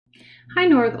Hi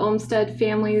North Olmsted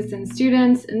families and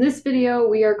students. In this video,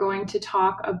 we are going to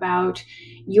talk about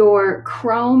your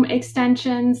Chrome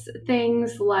extensions,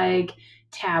 things like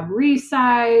tab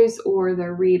resize or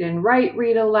the read and write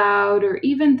read aloud, or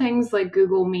even things like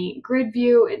Google Meet Grid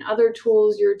View and other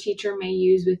tools your teacher may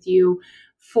use with you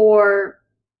for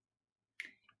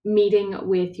meeting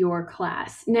with your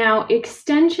class. Now,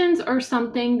 extensions are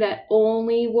something that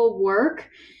only will work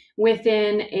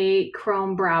within a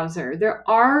Chrome browser. There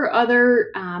are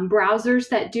other browsers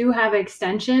that do have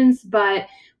extensions, but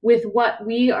with what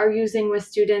we are using with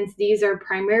students, these are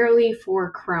primarily for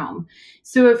Chrome.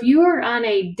 So if you are on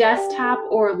a desktop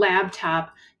or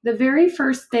laptop, the very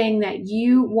first thing that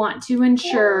you want to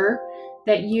ensure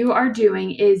that you are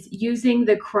doing is using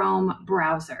the Chrome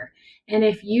browser. And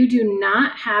if you do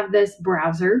not have this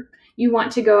browser, you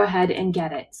want to go ahead and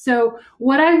get it. So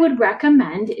what I would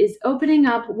recommend is opening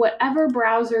up whatever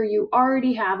browser you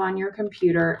already have on your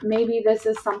computer. Maybe this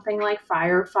is something like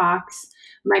Firefox,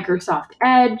 Microsoft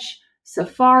Edge,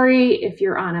 Safari if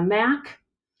you're on a Mac.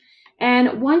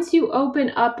 And once you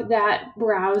open up that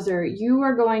browser, you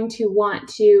are going to want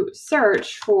to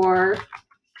search for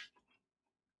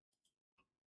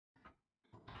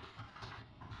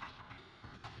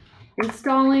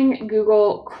installing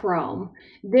Google Chrome.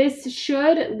 This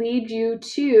should lead you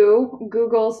to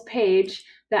Google's page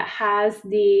that has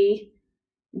the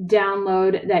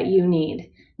download that you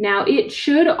need. Now, it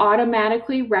should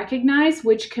automatically recognize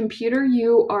which computer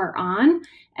you are on.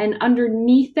 And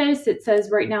underneath this, it says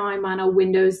right now I'm on a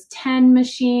Windows 10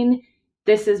 machine.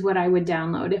 This is what I would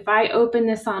download. If I open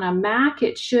this on a Mac,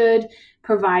 it should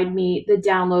provide me the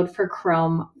download for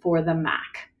Chrome for the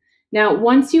Mac. Now,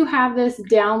 once you have this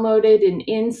downloaded and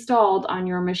installed on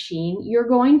your machine, you're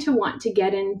going to want to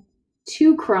get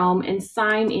into Chrome and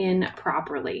sign in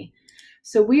properly.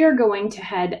 So we are going to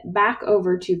head back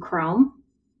over to Chrome,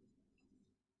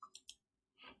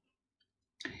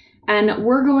 and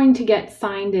we're going to get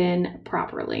signed in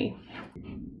properly.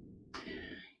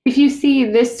 If you see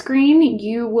this screen,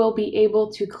 you will be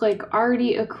able to click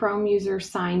already a Chrome user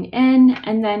sign in,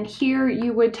 and then here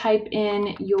you would type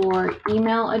in your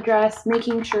email address,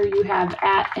 making sure you have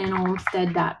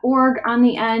 @olmsted.org on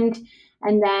the end,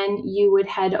 and then you would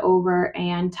head over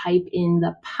and type in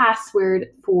the password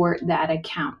for that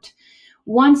account.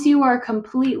 Once you are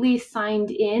completely signed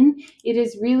in, it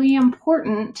is really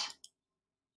important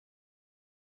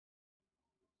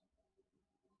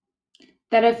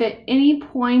that if at any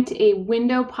point a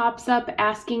window pops up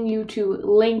asking you to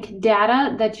link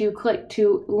data, that you click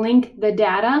to link the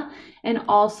data, and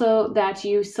also that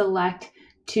you select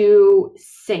to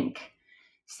sync.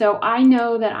 So I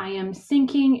know that I am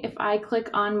syncing if I click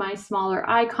on my smaller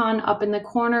icon up in the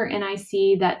corner and I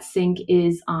see that sync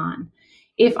is on.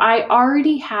 If I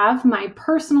already have my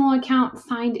personal account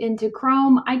signed into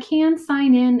Chrome, I can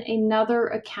sign in another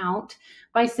account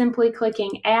by simply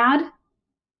clicking Add,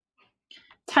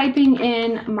 typing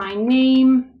in my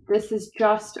name. This is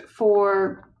just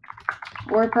for,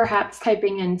 or perhaps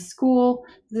typing in school.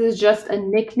 This is just a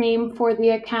nickname for the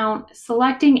account.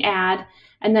 Selecting Add,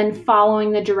 and then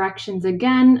following the directions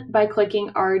again by clicking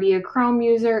already a Chrome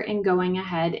user and going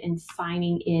ahead and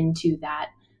signing into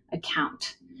that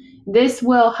account. This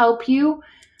will help you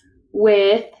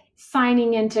with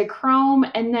signing into Chrome,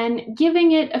 and then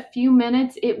giving it a few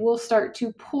minutes, it will start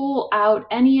to pull out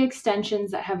any extensions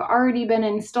that have already been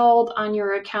installed on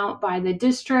your account by the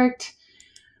district.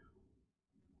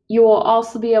 You will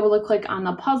also be able to click on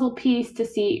the puzzle piece to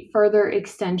see further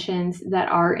extensions that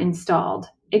are installed.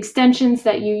 Extensions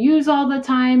that you use all the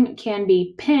time can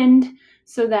be pinned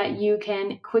so that you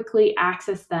can quickly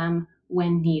access them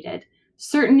when needed.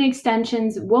 Certain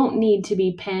extensions won't need to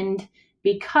be pinned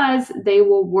because they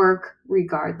will work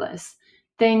regardless.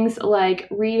 Things like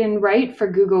read and write for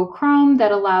Google Chrome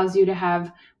that allows you to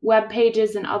have web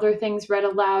pages and other things read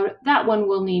aloud, that one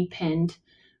will need pinned.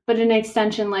 But an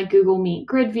extension like Google Meet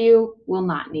Grid View will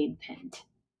not need pinned.